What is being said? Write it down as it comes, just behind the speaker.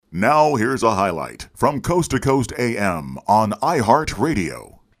Now here's a highlight from Coast to Coast AM on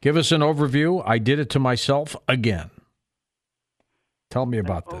iHeartRadio. Give us an overview. I did it to myself again. Tell me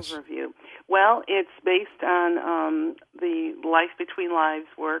about this. Overview. Well, it's based on the Life Between Lives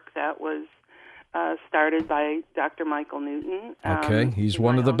work that was started by Dr. Michael Newton. Okay, he's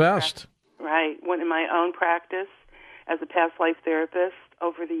one of the best. Right. In my own practice as a past life therapist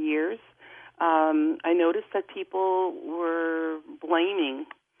over the years, I noticed that people were blaming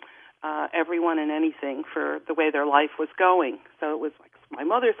everyone and anything for the way their life was going. So it was like, it's my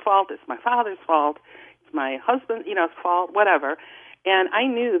mother's fault, it's my father's fault, it's my husband's fault, whatever. And I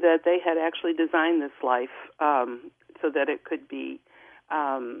knew that they had actually designed this life so that it could be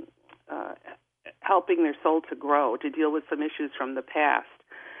helping their soul to grow, to deal with some issues from the past.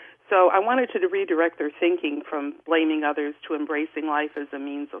 So I wanted to redirect their thinking from blaming others to embracing life as a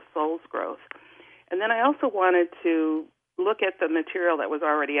means of soul's growth. And then I also wanted to look at the material that was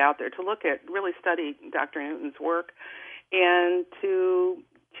already out there, to really study Dr. Newton's work, and to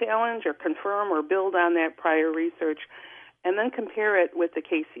challenge or confirm or build on that prior research, and then compare it with the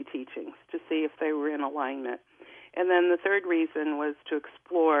Casey teachings to see if they were in alignment. And then the third reason was to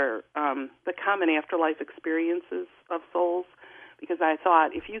explore the common afterlife experiences of souls, because I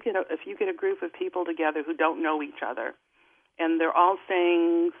thought if you get a group of people together who don't know each other, and they're all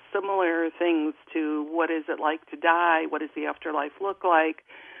saying similar things to what is it like to die, what does the afterlife look like,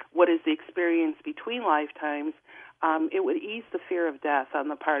 what is the experience between lifetimes, it would ease the fear of death on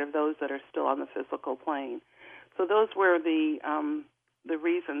the part of those that are still on the physical plane. So those were the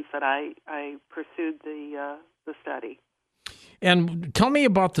reasons that I pursued the study. And tell me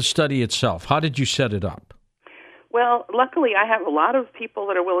about the study itself. How did you set it up? Well, luckily, I have a lot of people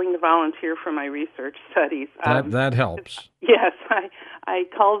that are willing to volunteer for my research studies. That helps. Yes, I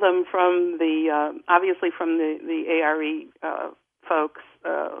call them from obviously from the ARE folks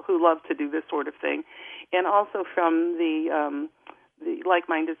who love to do this sort of thing, and also from the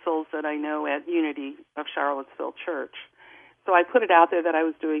like-minded souls that I know at Unity of Charlottesville Church. So I put it out there that I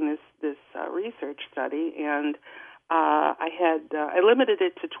was doing this research study, and I limited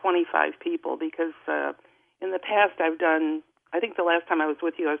it to 25 people because in the past I've done, I think the last time I was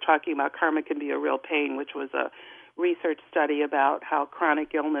with you I was talking about Karma Can Be a Real Pain, which was a research study about how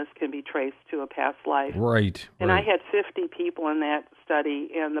chronic illness can be traced to a past life. Right. And I had 50 people in that study,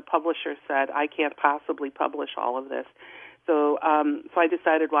 and the publisher said, I can't possibly publish all of this. So I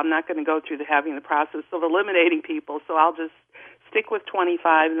decided, well, I'm not going to go through having the process of eliminating people, so I'll just stick with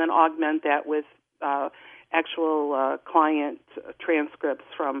 25 and then augment that with actual client transcripts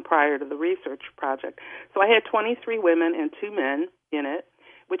from prior to the research project. So I had 23 women and 2 men in it,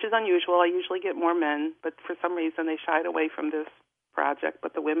 which is unusual. I usually get more men, but for some reason they shied away from this project,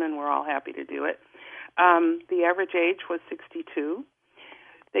 but the women were all happy to do it. The average age was 62.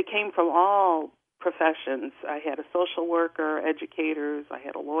 They came from all professions. I had a social worker, educators, I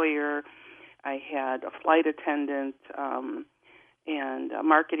had a lawyer, I had a flight attendant, and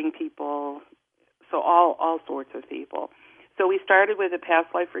marketing people, so all sorts of people. So we started with a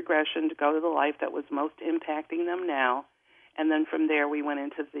past life regression to go to the life that was most impacting them now, and then from there we went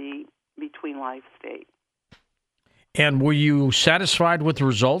into the between life state. And were you satisfied with the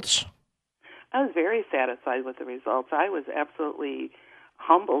results? I was very satisfied with the results. I was absolutely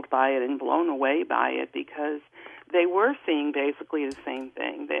humbled by it and blown away by it because they were seeing basically the same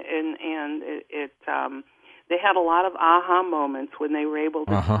thing. They had a lot of aha moments when they were able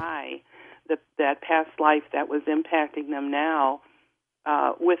to tie that past life that was impacting them now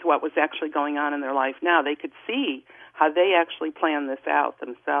with what was actually going on in their life now. They could see how they actually planned this out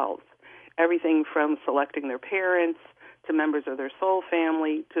themselves. Everything from selecting their parents to members of their soul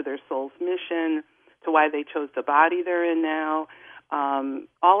family to their soul's mission to why they chose the body they're in now.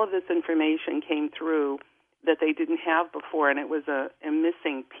 All of this information came through that they didn't have before, and it was a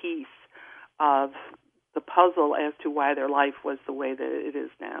missing piece of the puzzle as to why their life was the way that it is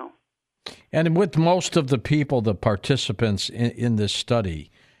now. And with most of the people, the participants in this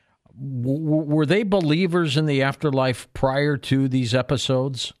study, were they believers in the afterlife prior to these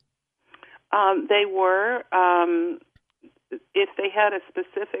episodes? They were. If they had a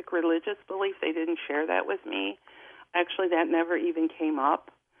specific religious belief, they didn't share that with me. Actually, that never even came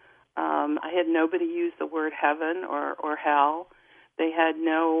up. I had nobody use the word heaven or hell. They had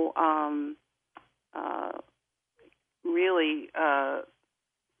no really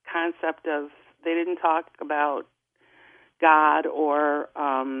concept of, they didn't talk about God or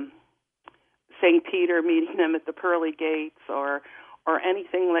St. Peter meeting them at the pearly gates or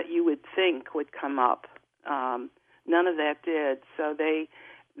anything that you would think would come up. None of that did. So they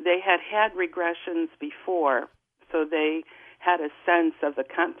had regressions before. So they had a sense of the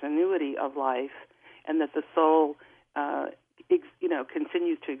continuity of life and that the soul,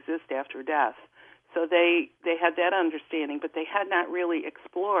 continues to exist after death. So they had that understanding, but they had not really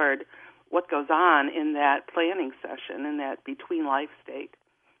explored what goes on in that planning session, in that between life state.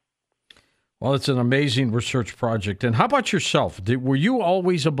 Well, it's an amazing research project. And how about yourself? Were you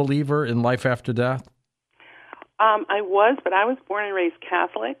always a believer in life after death? I was, but I was born and raised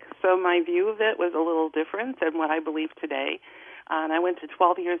Catholic, so my view of it was a little different than what I believe today. And I went to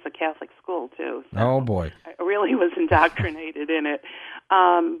 12 years of Catholic school, too. So oh, boy. I really was indoctrinated in it.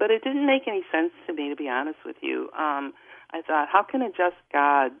 But it didn't make any sense to me, to be honest with you. I thought, how can a just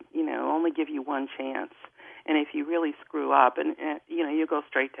God, only give you one chance? And if you really screw up, and you go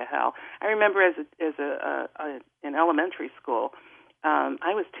straight to hell. I remember in elementary school,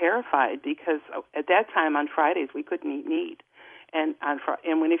 I was terrified because at that time on Fridays we couldn't eat meat, and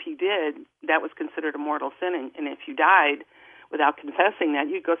if you did, that was considered a mortal sin, and if you died without confessing that,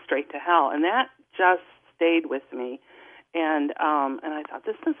 you'd go straight to hell, and that just stayed with me. And I thought,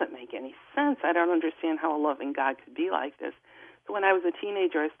 this doesn't make any sense. I don't understand how a loving God could be like this. So when I was a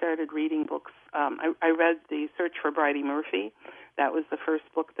teenager, I started reading books. I read The Search for Bridie Murphy. That was the first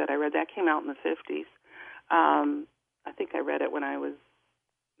book that I read. That came out in the 50s. I think I read it when I was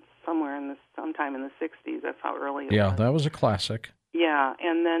sometime in the 60s. That's how early it was. Yeah, that was a classic. Yeah,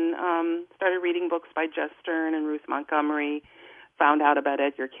 and then started reading books by Jess Stern and Ruth Montgomery, found out about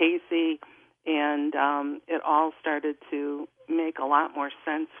Edgar Cayce, and it all started to make a lot more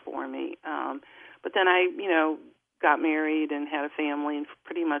sense for me. But then I, got married and had a family and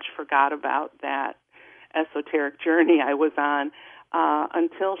pretty much forgot about that esoteric journey I was on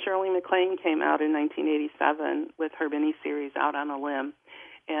until Shirley MacLaine came out in 1987 with her miniseries Out on a Limb.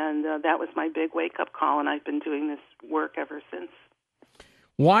 And that was my big wake-up call, and I've been doing this work ever since.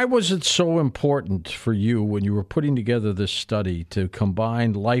 Why was it so important for you when you were putting together this study to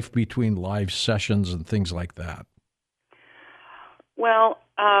combine life between lives sessions and things like that? Well,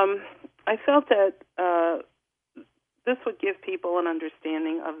 I felt that this would give people an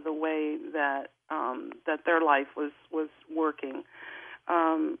understanding of the way that their life was working.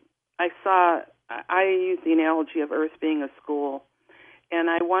 I use the analogy of Earth being a school, and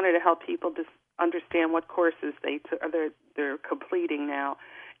I wanted to help people just understand what courses they're completing now,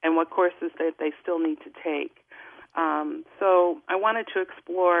 and what courses that they still need to take. So I wanted to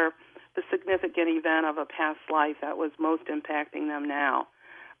explore the significant event of a past life that was most impacting them now.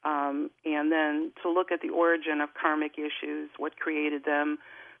 And then to look at the origin of karmic issues, what created them,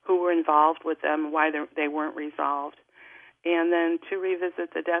 who were involved with them, why they weren't resolved. And then to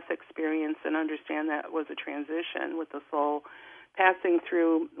revisit the death experience and understand that was a transition with the soul passing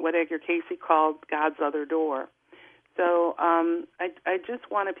through what Edgar Cayce called God's other door. So I just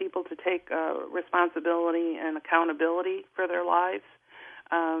wanted people to take responsibility and accountability for their lives,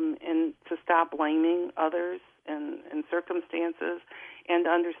 and to stop blaming others and circumstances, and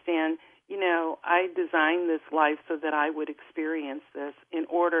understand, I designed this life so that I would experience this in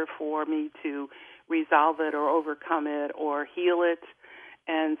order for me to resolve it or overcome it or heal it,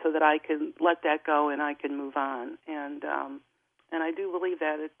 and so that I can let that go and I can move on. And I do believe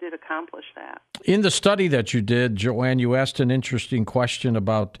that it did accomplish that. In the study that you did, Joanne, you asked an interesting question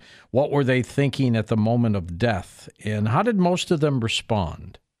about what were they thinking at the moment of death, and how did most of them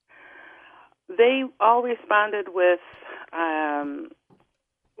respond? They all responded with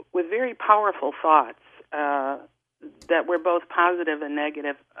very powerful thoughts that were both positive and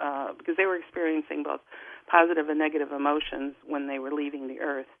negative, because they were experiencing both positive and negative emotions when they were leaving the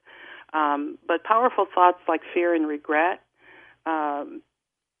earth. But powerful thoughts like fear and regret,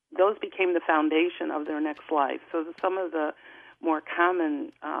 those became the foundation of their next life. So some of the more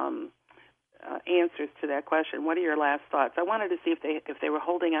common answers to that question, what are your last thoughts? I wanted to see if they were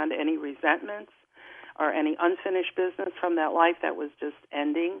holding on to any resentments or any unfinished business from that life that was just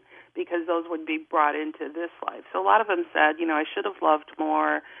ending, because those would be brought into this life. So a lot of them said, I should have loved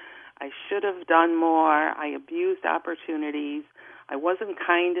more, I should have done more, I abused opportunities, I wasn't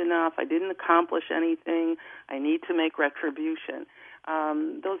kind enough, I didn't accomplish anything, I need to make retribution.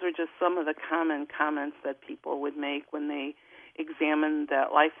 Those are just some of the common comments that people would make when they examined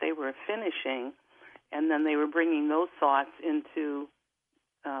that life they were finishing, and then they were bringing those thoughts into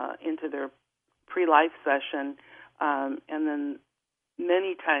their pre-life session, and then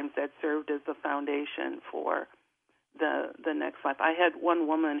many times that served as the foundation for the next life. I had one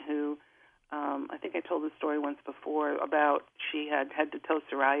woman who, I think I told the story once before, about she had head-to-toe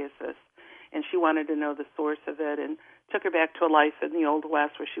psoriasis, and she wanted to know the source of it, and took her back to a life in the Old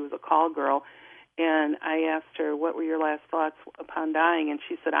West where she was a call girl. And I asked her, what were your last thoughts upon dying? And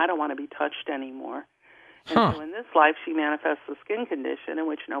she said, I don't want to be touched anymore. And so in this life, she manifests a skin condition in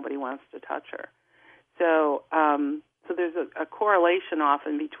which nobody wants to touch her. So so there's a correlation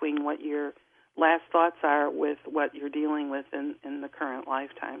often between what your last thoughts are with what you're dealing with in the current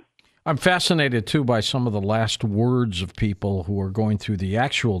lifetime. I'm fascinated, too, by some of the last words of people who are going through the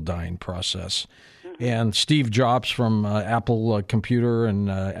actual dying process. Mm-hmm. And Steve Jobs from Apple Computer and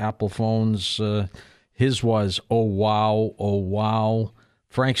Apple phones, his was, "Oh, wow, oh, wow."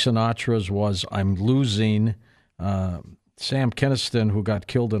 Frank Sinatra's was, "I'm losing." Sam Kinniston, who got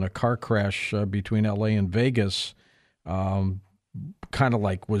killed in a car crash between L.A. and Vegas, kind of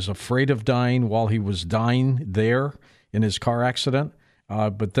like was afraid of dying while he was dying there in his car accident.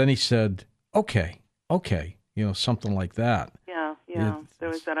 But then he said, okay, something like that. Yeah. There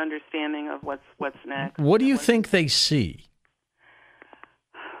was that understanding of what's next. What do you think they see?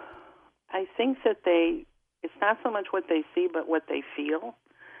 I think that it's not so much what they see, but what they feel.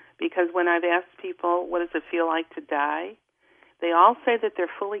 Because when I've asked people, what does it feel like to die? They all say that they're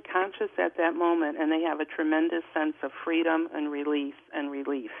fully conscious at that moment, and they have a tremendous sense of freedom and release and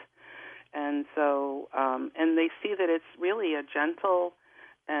relief. And so, and they see that it's really a gentle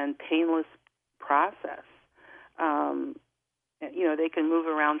and painless process. They can move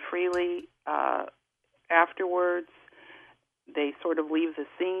around freely afterwards. They sort of leave the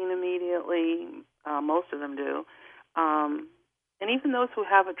scene immediately. Most of them do. And even those who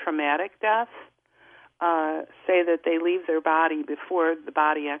have a traumatic death say that they leave their body before the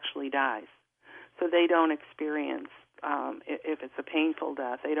body actually dies. So they don't experience, if it's a painful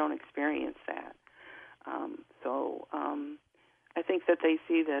death, they don't experience that. I think that they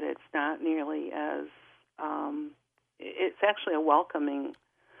see that it's not nearly as, it's actually a welcoming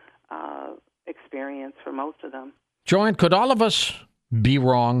experience for most of them. Joanne, could all of us be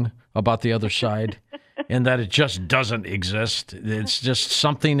wrong about the other side and that it just doesn't exist? It's just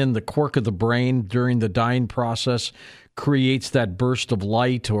something in the quirk of the brain during the dying process creates that burst of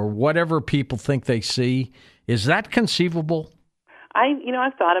light or whatever people think they see. Is that conceivable?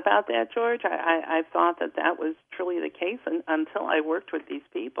 I've thought about that, George. I've thought that was truly the case until I worked with these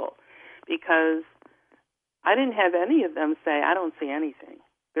people, because I didn't have any of them say, I don't see anything.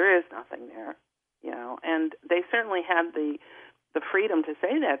 There is nothing there, and they certainly had the freedom to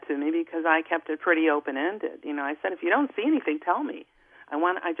say that to me because I kept it pretty open-ended. I said, if you don't see anything, tell me.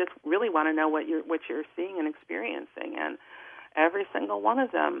 I just really want to know what you're seeing and experiencing. And every single one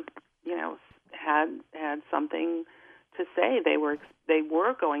of them, had something to say. They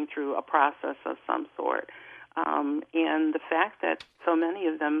were going through a process of some sort. And the fact that so many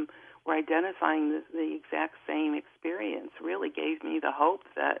of them were identifying the exact same experience really gave me the hope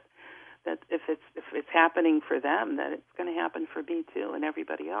that if it's happening for them, that it's going to happen for me too and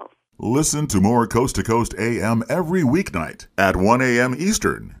everybody else. Listen to more Coast to Coast AM every weeknight at 1 a.m.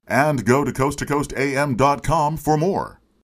 Eastern, and go to coasttocoastam.com for more.